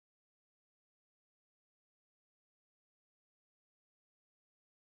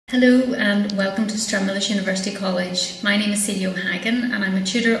Hello and welcome to Stranmillis University College. My name is Celia O'Hagan and I'm a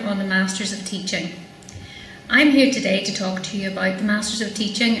tutor on the Masters of Teaching. I'm here today to talk to you about the Masters of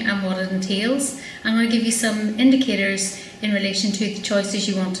Teaching and what it entails. I'm going to give you some indicators in relation to the choices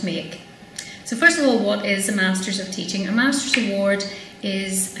you want to make. So first of all, what is a Masters of Teaching? A Masters Award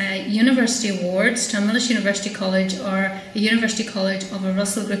is a university award. Stranmillis University College are a university college of a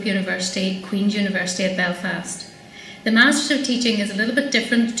Russell Group University, Queen's University at Belfast. The Masters of Teaching is a little bit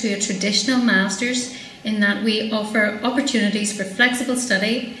different to a traditional Masters in that we offer opportunities for flexible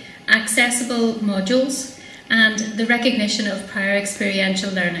study, accessible modules and the recognition of prior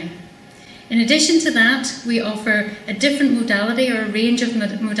experiential learning. In addition to that, we offer a different modality or a range of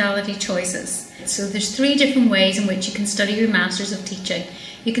modality choices. So there's 3 different ways in which you can study your Masters of Teaching.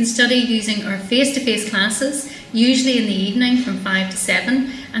 You can study using our face-to-face classes, usually in the evening from 5 to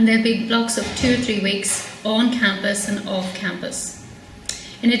 7, and there'll be blocks of 2 or 3 weeks on campus and off campus.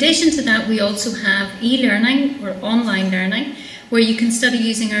 In addition to that, we also have e-learning or online learning, where you can study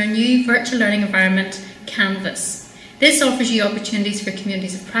using our new virtual learning environment, Canvas. This offers you opportunities for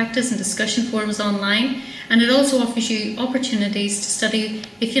communities of practice and discussion forums online, and it also offers you opportunities to study,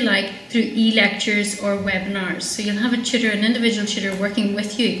 if you like, through e-lectures or webinars. So you'll have a tutor, an individual tutor, working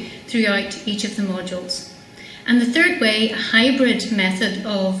with you throughout each of the modules. And the third way, a hybrid method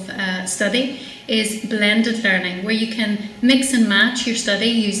of study, is blended learning, where you can mix and match your study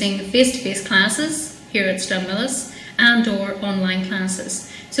using face-to-face classes here at Stranmillis and or online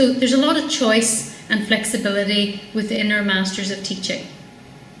classes. So there's a lot of choice and flexibility within our Masters of Teaching.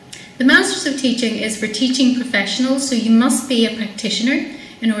 The Masters of Teaching is for teaching professionals, so you must be a practitioner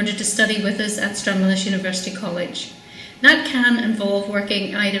in order to study with us at Stranmillis University College. That can involve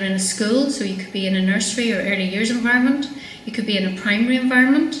working either in a school, so you could be in a nursery or early years environment, you could be in a primary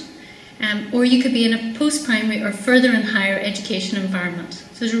environment, or you could be in a post-primary or further and higher education environment.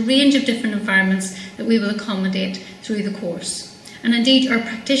 So there's a range of different environments that we will accommodate through the course. And indeed, our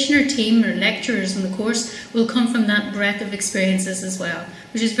practitioner team or lecturers in the course will come from that breadth of experiences as well,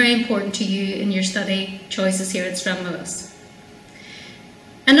 which is very important to you in your study choices here at Stranmillis.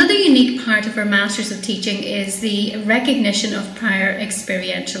 Another unique part of our Masters of Teaching is the recognition of prior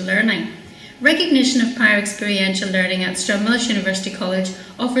experiential learning. Recognition of prior experiential learning at Stranmillis University College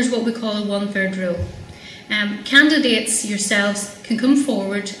offers what we call a 1/3 rule. Candidates yourselves can come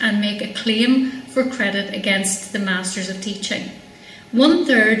forward and make a claim for credit against the Masters of Teaching.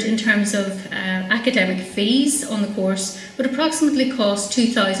 1/3 in terms of academic fees on the course would approximately cost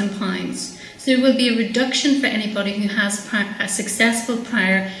 £2,000. So there will be a reduction for anybody who has a successful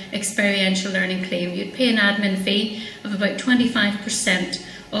prior experiential learning claim. You'd pay an admin fee of about 25%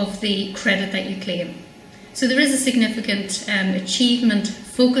 of the credit that you claim. So there is a significant achievement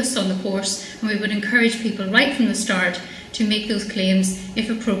focus on the course, and we would encourage people right from the start to make those claims if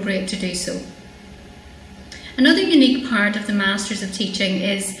appropriate to do so. Another unique part of the Masters of Teaching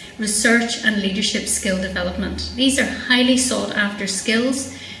is research and leadership skill development. These are highly sought after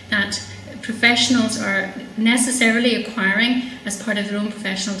skills that professionals are necessarily acquiring as part of their own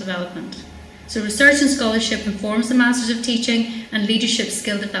professional development. So research and scholarship informs the Masters of Teaching, and leadership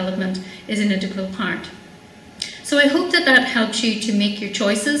skill development is an integral part. So I hope that that helps you to make your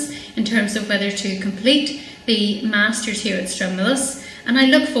choices in terms of whether to complete the Masters here at Stranmillis, and I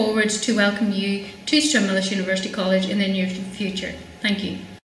look forward to welcome you to Stranmillis University College in the near future. Thank you.